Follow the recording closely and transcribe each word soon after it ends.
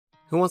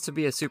Who wants to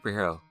be a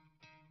superhero?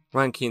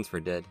 Ryan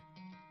Kingsford did.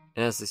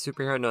 And as the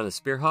superhero known as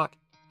Spearhawk,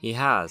 he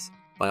has,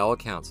 by all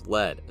accounts,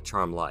 led a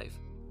charmed life.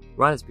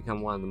 Ryan has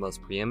become one of the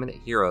most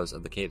preeminent heroes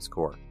of the Capes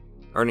Corps,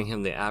 earning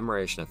him the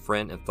admiration of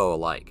friend and foe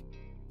alike.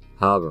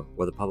 However,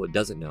 what the public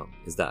doesn't know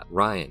is that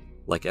Ryan,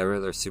 like every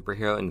other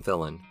superhero and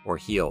villain, or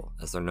heel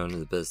as they're known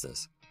in the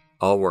business,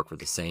 all work for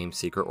the same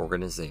secret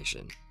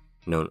organization,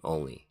 known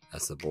only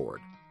as the Board.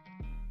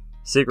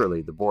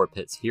 Secretly, the Board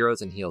pits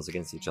heroes and heels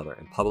against each other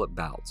in public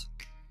bouts,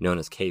 known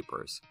as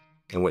capers,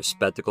 in which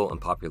spectacle and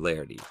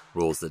popularity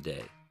rules the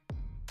day.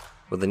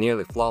 With a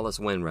nearly flawless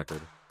win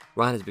record,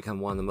 Ryan has become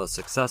one of the most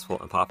successful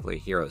and popular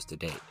heroes to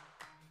date.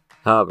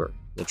 However,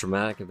 the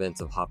traumatic events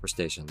of Hopper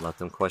Station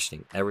left him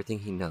questioning everything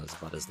he knows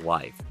about his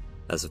life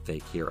as a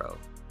fake hero.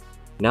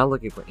 Now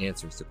looking for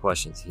answers to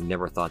questions he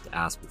never thought to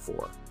ask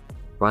before,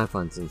 Ryan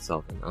finds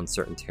himself in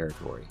uncertain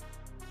territory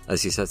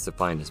as he sets to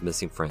find his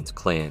missing friends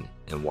Clan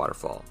and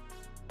Waterfall,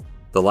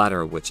 the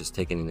latter of which is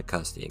taken into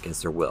custody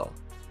against their will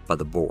by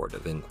the Board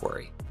of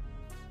Inquiry.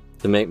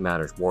 To make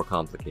matters more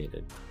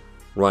complicated,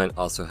 Ryan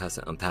also has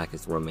to unpack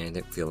his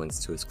romantic feelings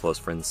to his close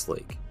friend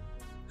Sleek,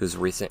 whose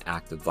recent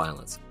act of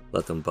violence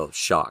left them both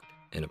shocked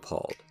and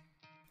appalled.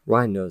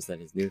 Ryan knows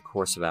that his new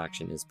course of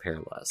action is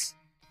perilous.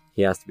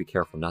 He has to be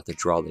careful not to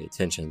draw the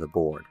attention of the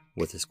Board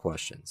with his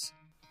questions,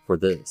 for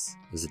this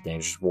is a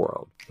dangerous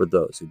world for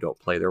those who don't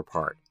play their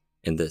part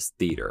in this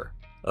theater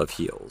of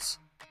heels.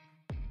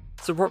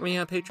 Support me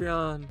on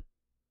Patreon!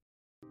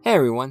 Hey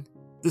everyone,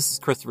 this is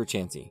Christopher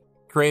Chansey,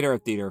 creator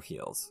of Theater of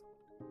Heels.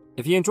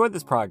 If you enjoyed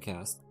this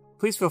podcast,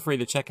 please feel free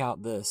to check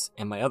out this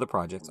and my other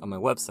projects on my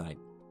website,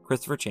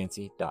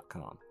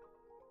 ChristopherChansey.com.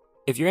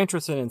 If you're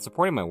interested in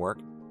supporting my work,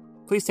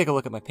 please take a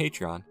look at my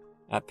Patreon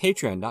at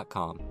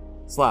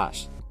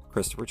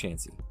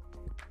patreon.com/ChristopherChansey.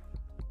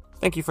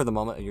 Thank you for the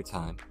moment of your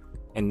time,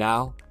 and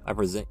now I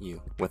present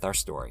you with our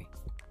story.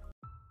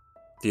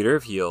 Theater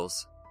of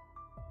Heels,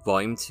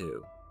 Volume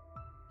 2,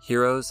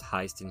 Heroes,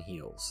 Heist, and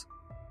Heels,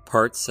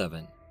 Part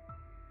 7,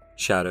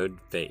 Shadowed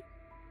Fate,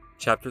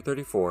 Chapter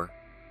 34,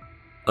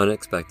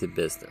 Unexpected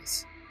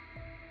Business.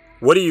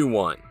 What do you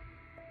want?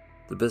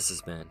 The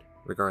businessman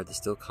regarded the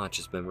still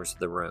conscious members of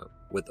the room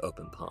with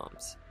open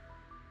palms.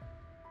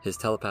 His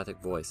telepathic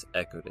voice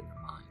echoed in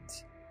their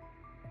minds.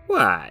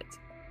 What?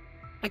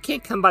 I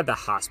can't come by the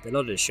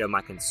hospital to show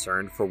my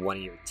concern for one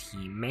of your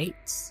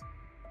teammates?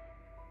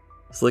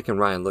 Slick and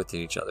Ryan looked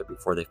at each other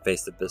before they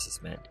faced the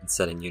businessman and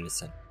said in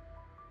unison,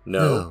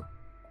 No.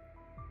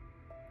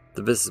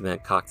 The businessman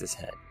cocked his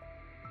head.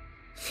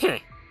 Heh.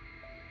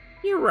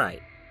 You're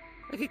right.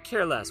 I could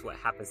care less what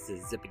happens to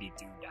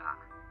Zippity-Doo-Dah.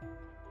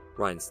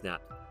 Ryan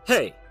snapped.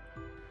 Hey!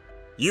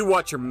 You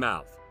watch your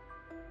mouth!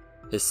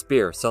 His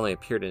spear suddenly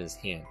appeared in his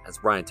hand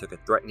as Ryan took a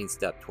threatening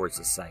step towards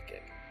the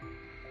psychic.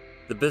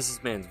 The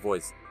businessman's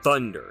voice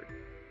thundered.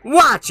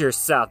 Watch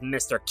yourself,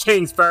 Mr.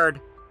 Kingsford!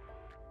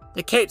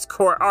 The Capes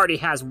Corps already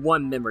has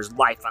one member's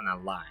life on the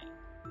line.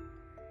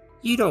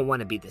 You don't want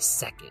to be the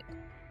second,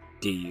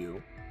 do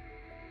you?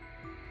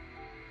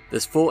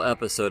 This full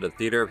episode of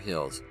Theater of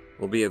Heels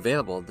will be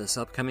available this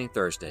upcoming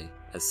Thursday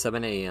at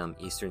 7 a.m.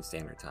 Eastern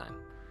Standard Time.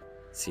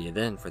 See you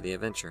then for the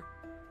adventure.